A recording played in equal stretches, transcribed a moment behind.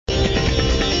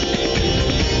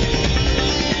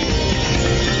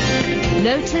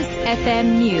Lotus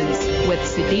FM News with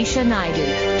Sudisha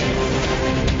Naidu.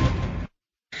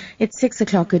 It's 6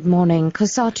 o'clock. Good morning.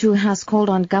 COSATU has called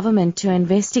on government to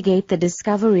investigate the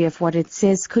discovery of what it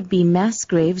says could be mass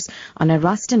graves on a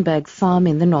Rustenburg farm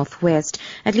in the northwest.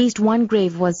 At least one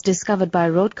grave was discovered by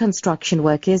road construction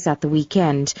workers at the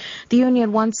weekend. The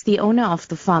union wants the owner of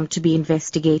the farm to be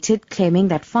investigated, claiming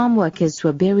that farm workers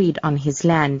were buried on his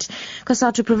land.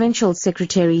 COSATU Provincial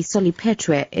Secretary Soli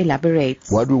Petwe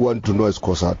elaborates. What we want to know is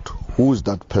COSATU. Who is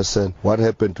that person? What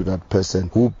happened to that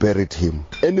person? Who buried him?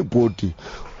 Anybody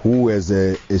who has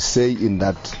a say in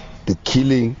that, the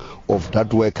killing of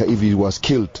that worker, if he was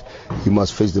killed, he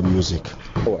must face the music.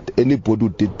 Anybody who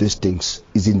did these things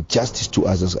is injustice to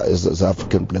us as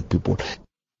African black people.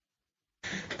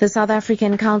 The South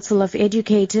African Council of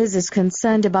Educators is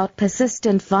concerned about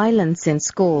persistent violence in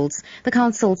schools. The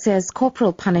council says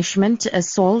corporal punishment,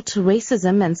 assault,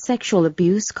 racism and sexual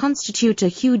abuse constitute a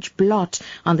huge blot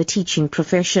on the teaching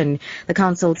profession. The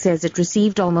council says it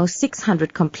received almost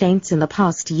 600 complaints in the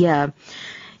past year.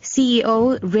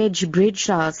 CEO Reg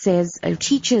Bridgeshaw says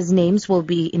teachers' names will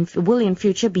in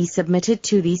future be submitted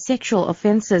to the sexual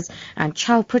offences and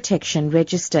child protection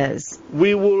registers.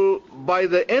 We will, by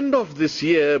the end of this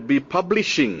year, be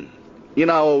publishing in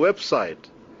our website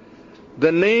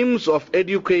the names of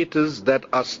educators that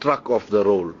are struck off the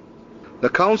roll. The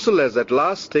council has at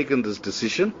last taken this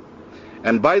decision,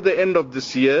 and by the end of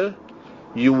this year,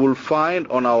 you will find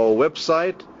on our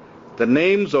website the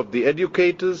names of the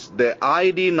educators, their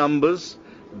ID numbers,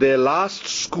 their last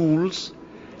schools,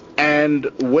 and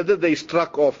whether they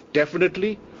struck off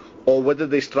definitely or whether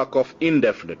they struck off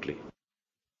indefinitely.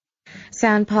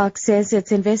 Sandpark says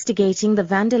it's investigating the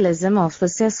vandalism of the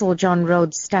Cecil John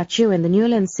Rhodes statue in the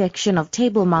Newlands section of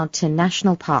Table Mountain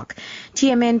National Park.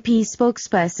 TMNP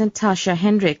spokesperson Tasha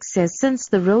Hendricks says since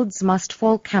the Rhodes Must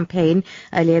Fall campaign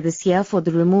earlier this year for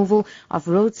the removal of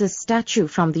Rhodes' statue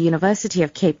from the University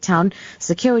of Cape Town,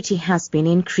 security has been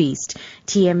increased.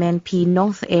 TMNP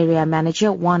North Area Manager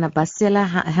Wana Basila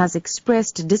has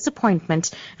expressed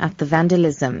disappointment at the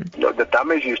vandalism. The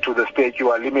damages to the statue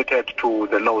are limited to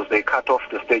the nose. They cut off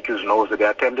the statue's nose. They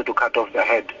attempted to cut off the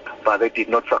head, but they did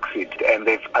not succeed. And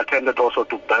they've attempted also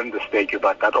to burn the statue,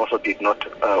 but that also did not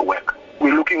work.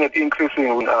 We're looking at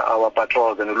increasing our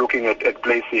patrols and looking at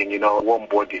placing, warm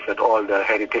bodies at all the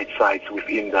heritage sites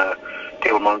within the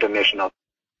Table Mountain National.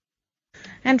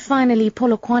 And finally,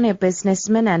 Polokwane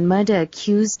businessman and murder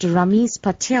accused Ramiz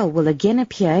Patel will again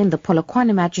appear in the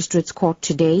Polokwane Magistrates Court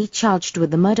today, charged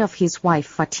with the murder of his wife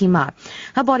Fatima.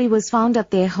 Her body was found at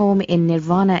their home in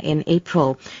Nirvana in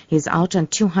April. He's out on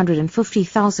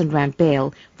 250,000 rand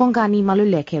bail. Bongani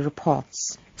Maluleke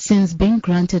reports. Since being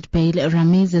granted bail,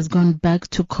 Ramiz has gone back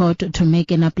to court to make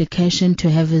an application to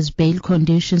have his bail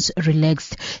conditions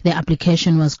relaxed. The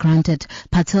application was granted.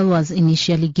 Patel was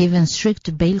initially given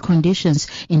strict bail conditions,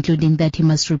 including that he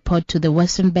must report to the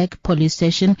Westernburg police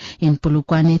station in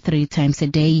Polokwane 3 times a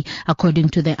day. According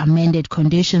to the amended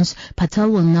conditions, Patel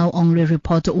will now only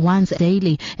report once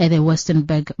daily at the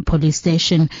Westernburg police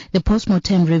station. The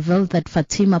postmortem revealed that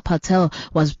Fatima Patel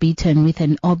was beaten with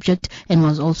an object and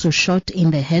was also shot in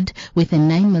the head with a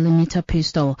 9mm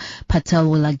pistol. Patel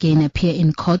will again appear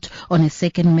in court on a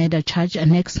second murder charge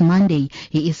next Monday.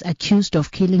 He is accused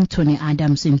of killing Tony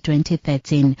Adams in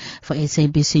 2013. For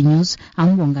SABC News,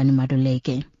 I'm Bongani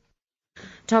Maduleke.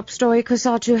 Top story,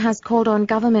 COSATU has called on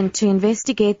government to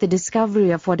investigate the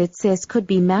discovery of what it says could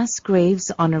be mass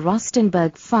graves on a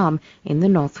Rustenburg farm in the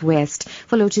northwest.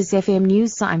 For Lotus FM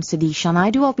News, I'm Sudisha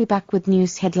Naidu. I'll be back with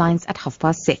news headlines at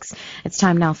 6:30. It's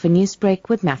time now for Newsbreak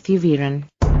with Matthew Viren.